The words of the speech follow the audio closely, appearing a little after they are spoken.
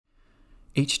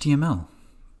HTML,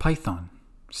 Python,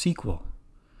 SQL.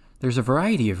 There's a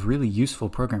variety of really useful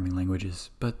programming languages,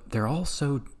 but they're all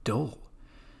so dull.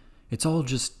 It's all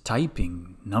just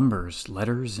typing, numbers,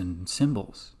 letters, and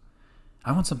symbols.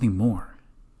 I want something more.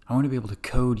 I want to be able to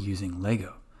code using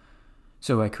Lego.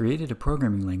 So I created a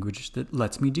programming language that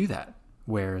lets me do that,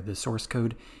 where the source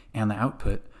code and the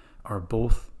output are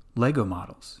both Lego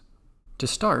models. To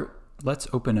start, let's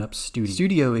open up Studio.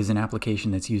 Studio is an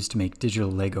application that's used to make digital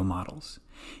Lego models.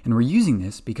 And we're using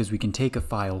this because we can take a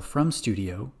file from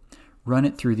Studio, run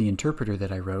it through the interpreter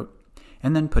that I wrote,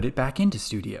 and then put it back into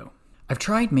Studio. I've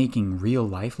tried making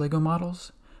real-life Lego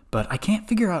models, but I can't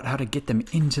figure out how to get them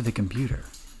into the computer.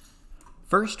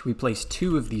 First, we place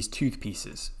two of these tooth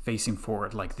pieces facing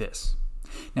forward like this.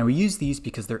 Now we use these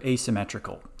because they're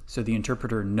asymmetrical, so the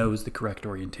interpreter knows the correct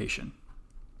orientation.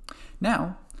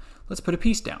 Now, let's put a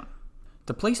piece down.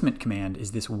 The placement command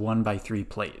is this 1x3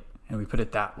 plate, and we put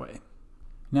it that way.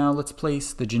 Now let's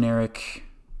place the generic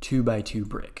 2x2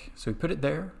 brick. So we put it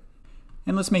there,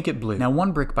 and let's make it blue. Now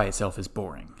one brick by itself is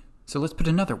boring, so let's put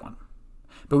another one.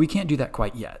 But we can't do that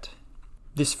quite yet.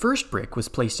 This first brick was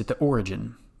placed at the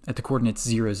origin, at the coordinates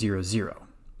 0, 0, 0.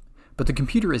 But the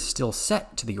computer is still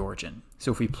set to the origin,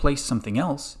 so if we place something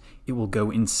else, it will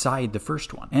go inside the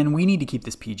first one. And we need to keep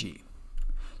this PG.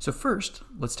 So first,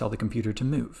 let's tell the computer to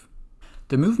move.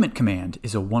 The movement command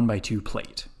is a 1x2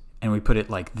 plate, and we put it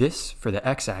like this for the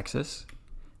x-axis,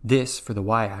 this for the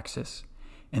y-axis,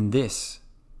 and this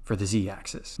for the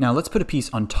z-axis. Now let's put a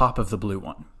piece on top of the blue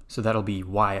one, so that'll be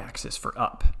y-axis for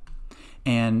up.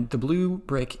 And the blue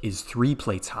brick is 3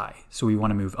 plates high, so we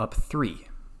want to move up 3.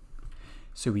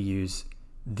 So we use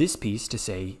this piece to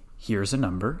say, here's a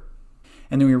number,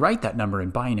 and then we write that number in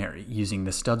binary using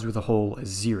the studs with a hole as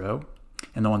 0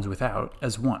 and the ones without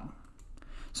as 1.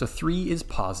 So 3 is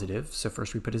positive, so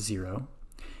first we put a 0,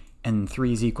 and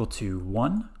 3 is equal to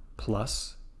 1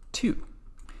 plus 2.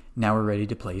 Now we're ready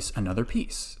to place another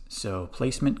piece. So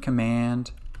placement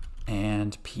command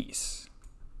and piece.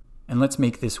 And let's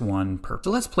make this one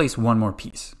purple. So let's place one more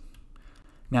piece.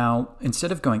 Now,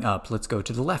 instead of going up, let's go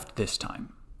to the left this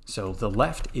time. So the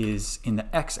left is in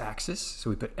the x-axis, so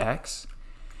we put x,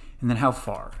 and then how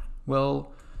far?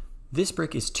 Well, this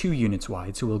brick is 2 units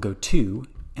wide, so we'll go 2,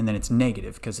 and then it's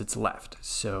negative because it's left.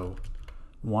 So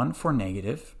 1 for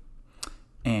negative,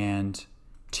 and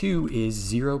 2 is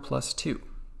 0 plus 2.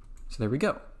 So there we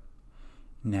go.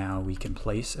 Now we can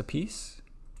place a piece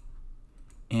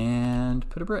and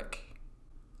put a brick.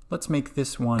 Let's make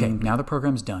this one. Okay, now the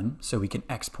program's done, so we can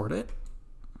export it,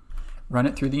 run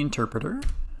it through the interpreter,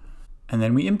 and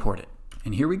then we import it.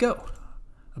 And here we go.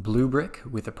 A blue brick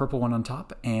with a purple one on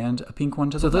top and a pink one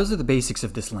to the left. So those are the basics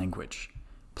of this language.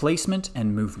 Placement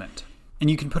and movement. And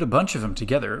you can put a bunch of them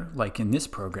together, like in this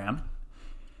program,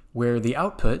 where the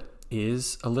output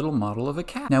is a little model of a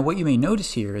cat. Now what you may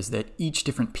notice here is that each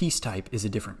different piece type is a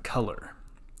different color.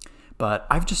 But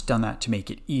I've just done that to make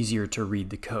it easier to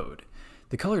read the code.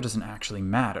 The color doesn't actually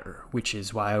matter, which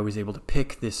is why I was able to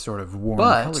pick this sort of warm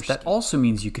color scheme. But that also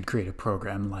means you could create a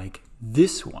program like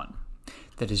this one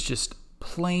that is just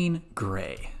plain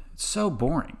gray. It's so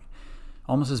boring.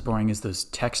 Almost as boring as those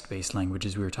text-based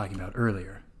languages we were talking about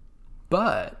earlier.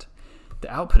 But the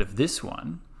output of this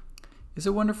one is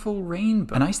a wonderful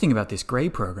rainbow. A nice thing about this gray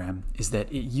program is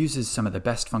that it uses some of the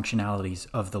best functionalities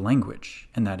of the language,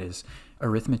 and that is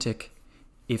arithmetic,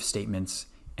 if statements,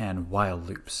 and while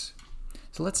loops.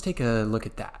 So let's take a look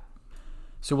at that.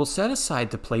 So we'll set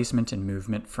aside the placement and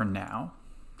movement for now.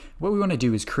 What we want to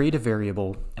do is create a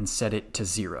variable and set it to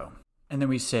 0. And then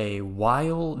we say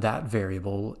while that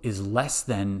variable is less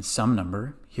than some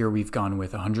number, here we've gone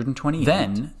with 128.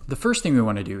 Then the first thing we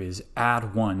want to do is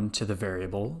add 1 to the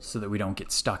variable so that we don't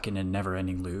get stuck in a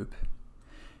never-ending loop.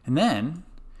 And then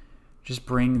just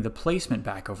bring the placement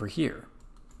back over here.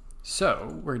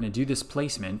 So we're going to do this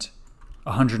placement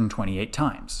 128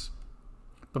 times.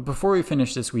 But before we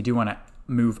finish this, we do want to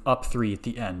move up 3 at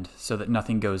the end so that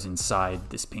nothing goes inside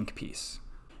this pink piece.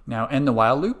 Now end the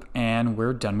while loop, and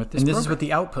we're done with this program. And this is what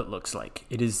the output looks like.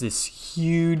 It is this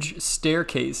huge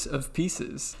staircase of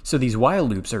pieces. So these while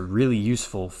loops are really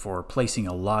useful for placing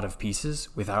a lot of pieces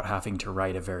without having to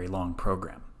write a very long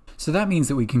program. So that means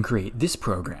that we can create this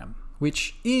program,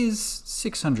 which is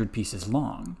 600 pieces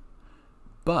long,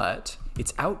 but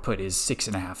its output is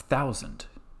 6,500.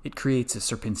 It creates a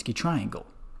Sierpinski triangle.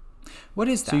 What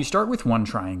is that? So you start with one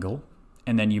triangle,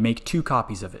 and then you make 2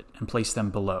 copies of it and place them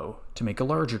below to make a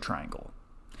larger triangle.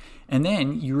 And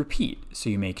then you repeat. So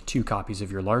you make 2 copies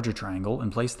of your larger triangle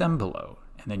and place them below.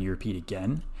 And then you repeat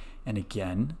again and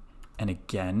again and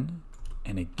again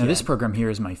and again. Now this program here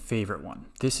is my favorite one.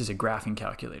 This is a graphing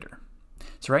calculator.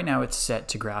 So right now it's set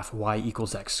to graph y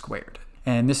equals x squared.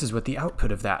 And this is what the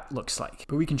output of that looks like.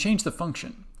 But we can change the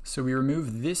function. So we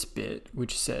remove this bit,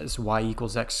 which says y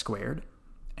equals x squared,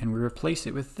 and we replace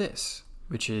it with this,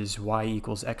 which is y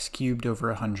equals x cubed over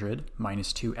 100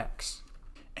 minus 2x.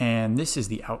 And this is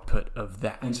the output of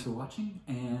that. Thanks for watching,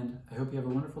 and I hope you have a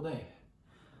wonderful day.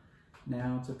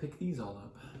 Now to pick these all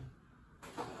up.